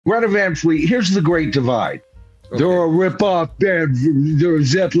Greta Van Fleet, here's the great divide. Okay. They're a rip-off band. They're a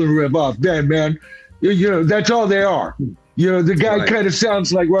Zeppelin rip-off band, man. You know, that's all they are. You know, the guy kind of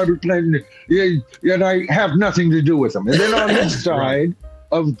sounds like Robert Plant, and I have nothing to do with him. And then on this side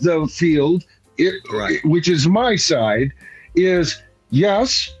of the field, which is my side, is,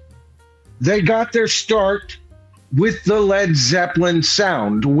 yes, they got their start with the Led Zeppelin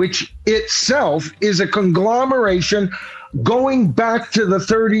sound, which itself is a conglomeration going back to the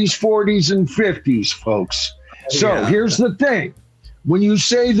 30s, 40s, and 50s, folks. So here's the thing. When you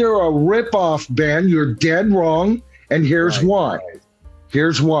say they're a rip-off band, you're dead wrong, and here's why.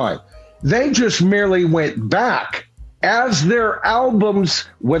 Here's why. They just merely went back as their albums,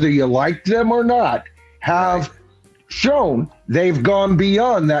 whether you like them or not, have shown. They've gone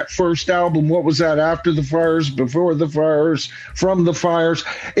beyond that first album. What was that? After the Fires, Before the Fires, From the Fires.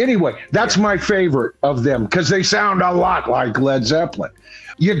 Anyway, that's my favorite of them because they sound a lot like Led Zeppelin.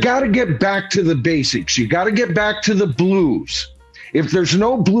 You got to get back to the basics. You got to get back to the blues. If there's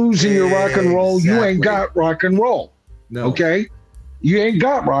no blues in your rock and roll, you ain't got rock and roll. No. Okay? You ain't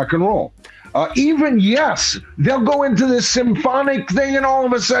got rock and roll. Even, yes, they'll go into this symphonic thing and all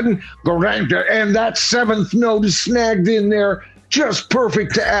of a sudden, and that seventh note is snagged in there, just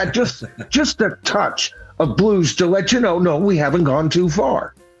perfect to add just a touch of blues to let you know, no, we haven't gone too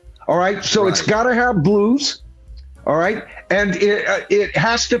far. All right? So it's got to have blues. All right. And it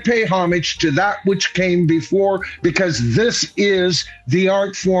has to pay homage to that which came before, because this is the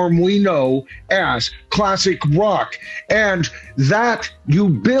art form we know as classic rock. And that you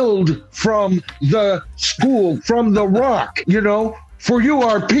build from the school, from the rock, you know. For you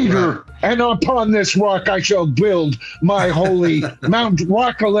are Peter, and upon this rock I shall build my holy Mount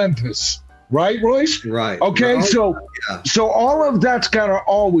Rock Olympus. Right, Royce? Right. Okay, so all of that's got to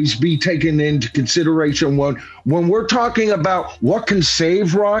always be taken into consideration when we're talking about what can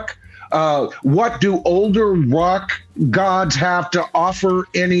save rock. What do older rock gods have to offer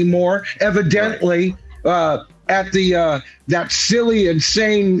anymore? Evidently, at the that silly,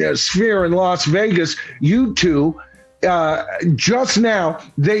 insane sphere in Las Vegas, U2. Just now,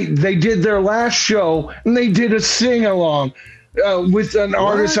 they did their last show and they did a sing along. With an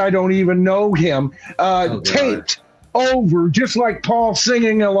artist, I don't even know him, taped over, just like Paul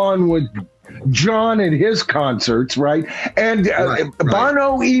singing along with John at his concerts, right? And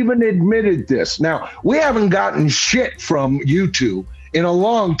Bono even admitted this. Now, we haven't gotten shit from U2 in a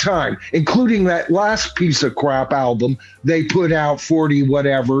long time, including that last piece of crap album they put out, 40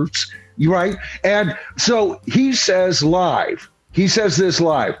 whatevers, right? And so he says this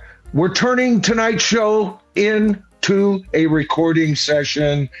live, we're turning tonight's show into a recording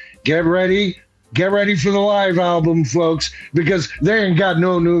session. Get ready for the live album, folks, because they ain't got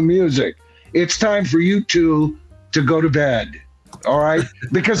no new music. It's time for you two to go to bed, all right?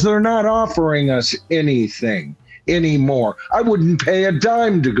 Because they're not offering us anything anymore. I wouldn't pay a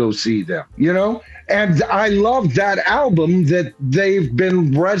dime to go see them, you know? And I love that album that they've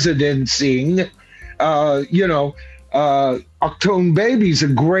been residencing. Octone Baby's a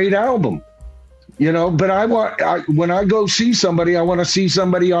great album. You know, but when I go see somebody, I want to see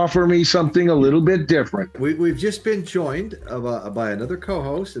somebody offer me something a little bit different. We've just been joined by another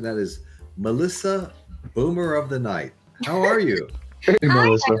co-host, and that is Melissa, Boomer of the Night. How are you? Hey,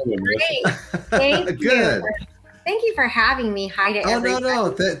 Melissa. Great. Thank Good. you. Thank you for having me. Hi to everybody.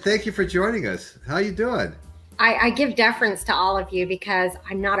 No. Thank you for joining us. How you doing? I give deference to all of you because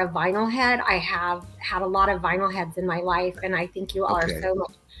I'm not a vinyl head. I have had a lot of vinyl heads in my life, and I think you all are so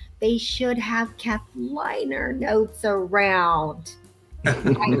much. They should have kept liner notes around.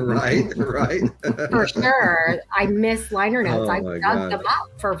 Right. For sure. I miss liner notes. I dug God. them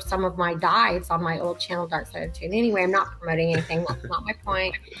up for some of my dives on my old channel, Dark Side of Tune. Anyway, I'm not promoting anything. That's not my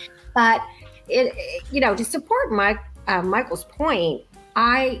point. But, to support Michael's point,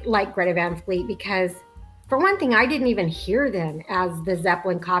 I like Greta Van Fleet because, for one thing, I didn't even hear them as the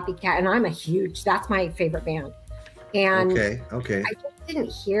Zeppelin copycat. And that's my favorite band. And okay. I just didn't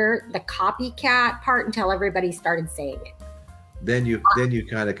hear the copycat part until everybody started saying it. Then you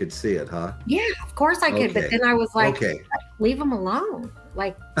kind of could see it, huh? Yeah, of course I could. But then I was like, leave them alone.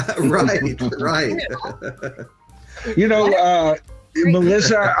 Like, right.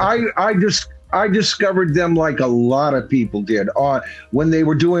 Melissa, I discovered them like a lot of people did when they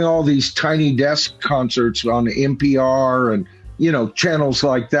were doing all these tiny desk concerts on NPR and, channels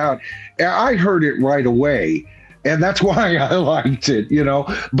like that. I heard it right away. And that's why I liked it,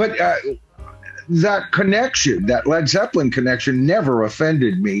 But that connection, that Led Zeppelin connection, never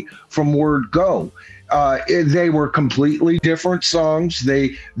offended me from word go. They were completely different songs.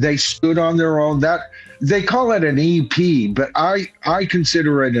 They stood on their own. That they call it an EP, but I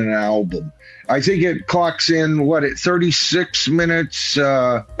consider it an album. I think it clocks in at 36 minutes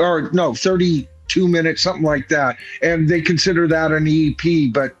or no 32 minutes, something like that, and they consider that an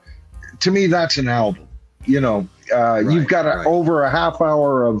EP. But to me, that's an album. You've got over a half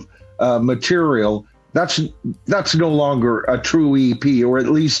hour of material. That's no longer a true EP, or at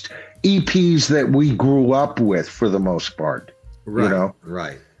least EPs that we grew up with for the most part.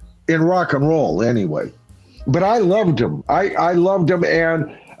 Right. In rock and roll, anyway. But I loved them. I loved them,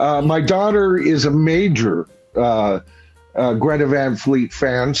 and my daughter is a major Greta Van Fleet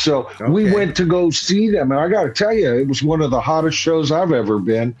fan, so we went to go see them. And I got to tell you, it was one of the hottest shows I've ever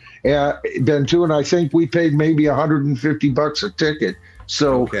been to, and I think we paid maybe $150 a ticket.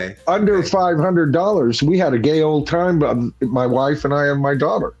 So under $500, we had a gay old time, my wife and I and my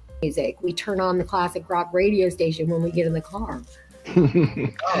daughter. Music. We turn on the classic rock radio station when we get in the car.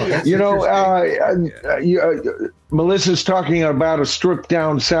 Melissa's talking about a stripped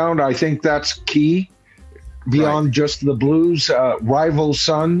down sound. I think that's key beyond just the blues. Rival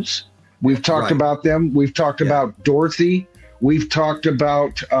Sons, we've talked about them. We've talked about Dorothy. We've talked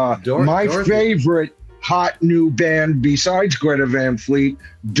about Dorothy. Favorite hot new band besides Greta Van Fleet,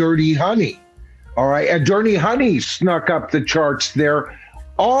 Dirty Honey. All right, and Dirty Honey snuck up the charts there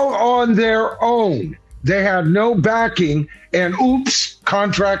all on their own. They had no backing, and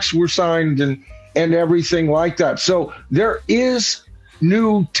contracts were signed and everything like that. So there is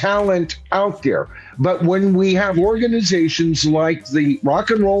new talent out there. But when we have organizations like the Rock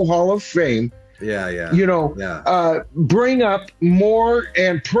and Roll Hall of Fame, bring up more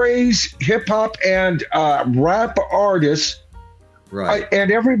and praise hip hop and rap artists,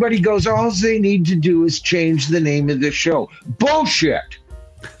 and everybody goes, all they need to do is change the name of the show. Bullshit.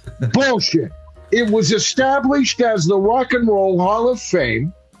 Bullshit. It was established as the Rock and Roll Hall of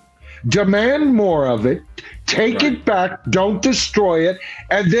Fame. Demand more of it. Take it back. Don't destroy it.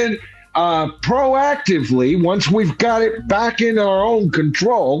 And then proactively, once we've got it back in our own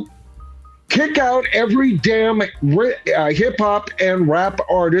control, kick out every damn hip-hop and rap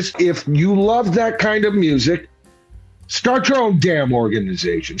artist. If you love that kind of music, start your own damn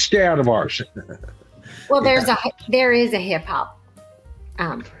organization. Stay out of ours. Well, there is a hip-hop.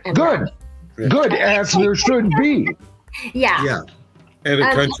 Good, as there should be. Yeah. And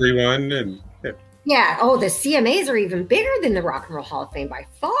a country one. And oh, the CMAs are even bigger than the Rock and Roll Hall of Fame by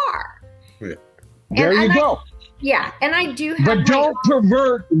far. Yeah. There you go. And I do have. But don't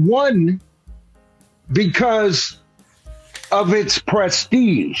pervert one because of its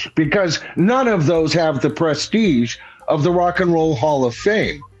prestige, because none of those have the prestige of the Rock and Roll Hall of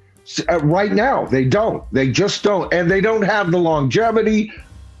Fame. Right now, they don't. They just don't. And they don't have the longevity,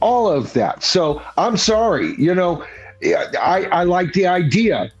 all of that. So I'm sorry, I like the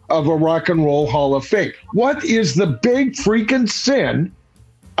idea of a Rock and Roll Hall of Fame. What is the big freaking sin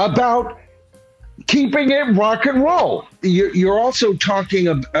about keeping it rock and roll? You're also talking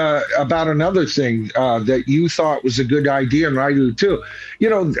about another thing that you thought was a good idea, and I do too.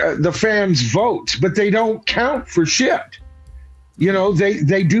 The fans vote, but they don't count for shit.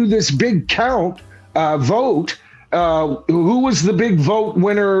 They do this big count vote. Who was the big vote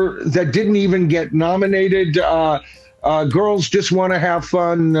winner that didn't even get nominated? Girls Just Want to Have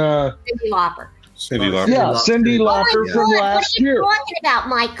Fun. Cyndi Lauper. Yeah, Cyndi Lauper from last year. What are you talking about,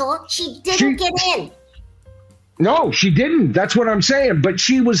 Michael? She didn't get in. No, she didn't. That's what I'm saying. But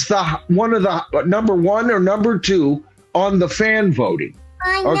she was one of the number one or number two on the fan voting.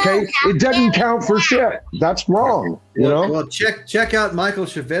 Okay, it doesn't count for shit. That's wrong. Well, check out Michael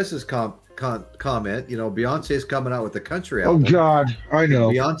Chavez's comment. Beyonce's coming out with a country album. Oh God, I know.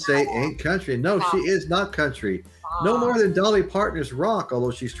 Beyonce ain't country. No, she is not country. No more than Dolly Parton's rock,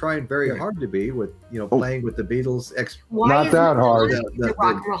 although she's trying very hard to be with playing with the Beatles. Not that hard. The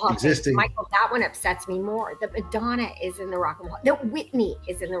Rock and Roll Hall of Fame. Michael, that one upsets me more. The Madonna is in the Rock and Roll. The Whitney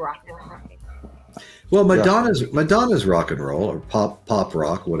is in the Rock and Roll Hall of Fame. Well, Madonna's rock and roll or pop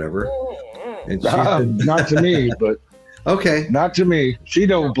rock, whatever. And not to me, but okay, not to me. She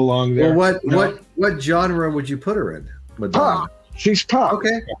don't belong there. Well, what genre would you put her in? Madonna. Pop. She's pop.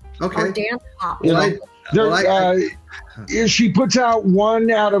 Okay. Or dance pop. She puts out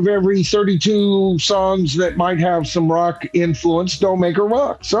one out of every 32 songs that might have some rock influence. Don't make her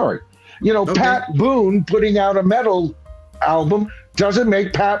rock. Sorry. Pat Boone putting out a metal album doesn't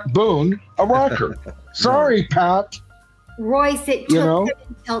make Pat Boone a rocker. Sorry, Pat. Royce, it took them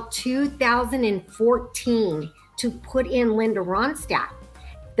until 2014 to put in Linda Ronstadt.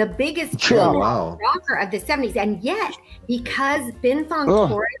 the biggest wow. rocker of the 70s. And yet, because Ben Fong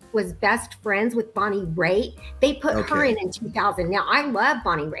Torres was best friends with Bonnie Raitt, they put her in 2000. Now, I love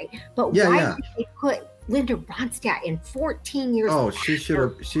Bonnie Raitt, but why did they put Linda Ronstadt in 14 years? Oh, she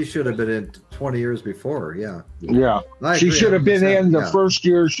should have been in 20 years before. Yeah. Yeah. She should have been in the first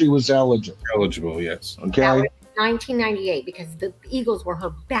year she was eligible. Eligible, yes. Okay. That was 1998 because the Eagles were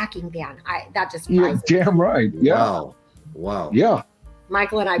her backing band. That just surprised me. Damn right. Yeah. Wow. Yeah.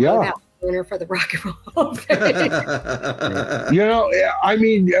 Michael and I both have a winner for the Rock and Roll Hall of Fame. You know, I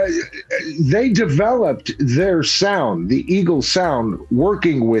mean, they developed their sound, the Eagles sound,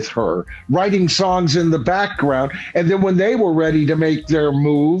 working with her, writing songs in the background. And then when they were ready to make their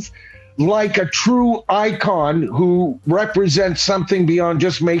move, like a true icon who represents something beyond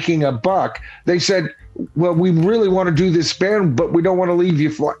just making a buck, they said, well, we really want to do this band, but we don't want to leave you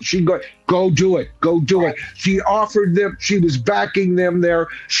flat. She go do it. Go do it. She offered them. She was backing them there.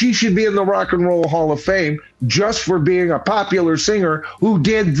 She should be in the Rock and Roll Hall of Fame just for being a popular singer who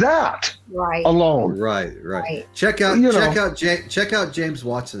did that alone. Right. Check out James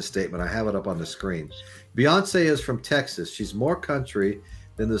Watson's statement. I have it up on the screen. Beyonce is from Texas. She's more country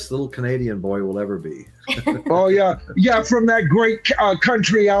than this little Canadian boy will ever be. Oh, yeah. Yeah, from that great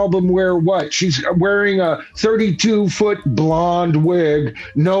country album where she's wearing a 32-foot blonde wig.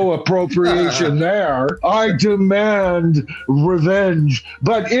 No appropriation there. I demand revenge.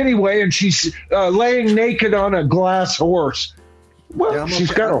 But anyway, and she's laying naked on a glass horse. Well,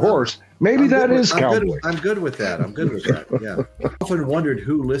 she's got a horse. Maybe that is cowboy. I'm good with that. Yeah. I often wondered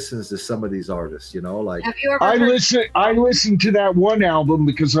who listens to some of these artists, you know, like have you ever I listened to that one album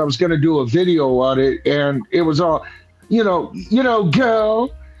because I was going to do a video on it, and it was all, girl,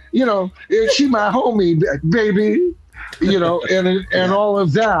 she my homie, baby, and all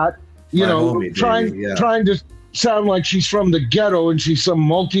of that, trying to sound like she's from the ghetto and she's some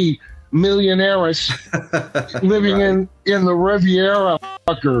multi-millionaires living in the Riviera.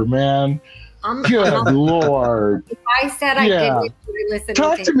 Fucker, man. Good Lord. If I said I didn't listen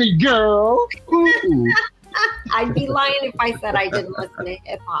Talk to me, girl. Ooh. I'd be lying if I said I didn't listen to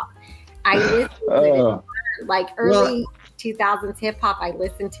hip hop. I listened to it like early 2000s hip hop. I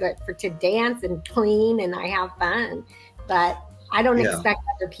listened to it to dance and clean, and I have fun. But I don't expect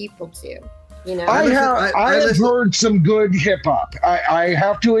other people to. You know, I have heard some good hip hop. I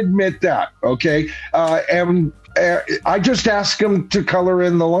have to admit that. Okay, and I just ask them to color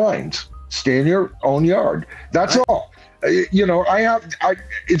in the lines. Stay in your own yard. That's all.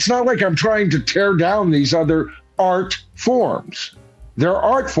 It's not like I'm trying to tear down these other art forms. They're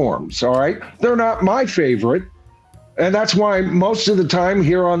art forms, all right? They're not my favorite. And that's why most of the time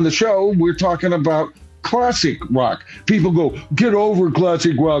here on the show, we're talking about classic rock. People go, get over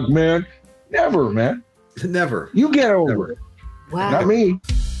classic rock, man. Never, man. Never. You get over it. Wow. Not me.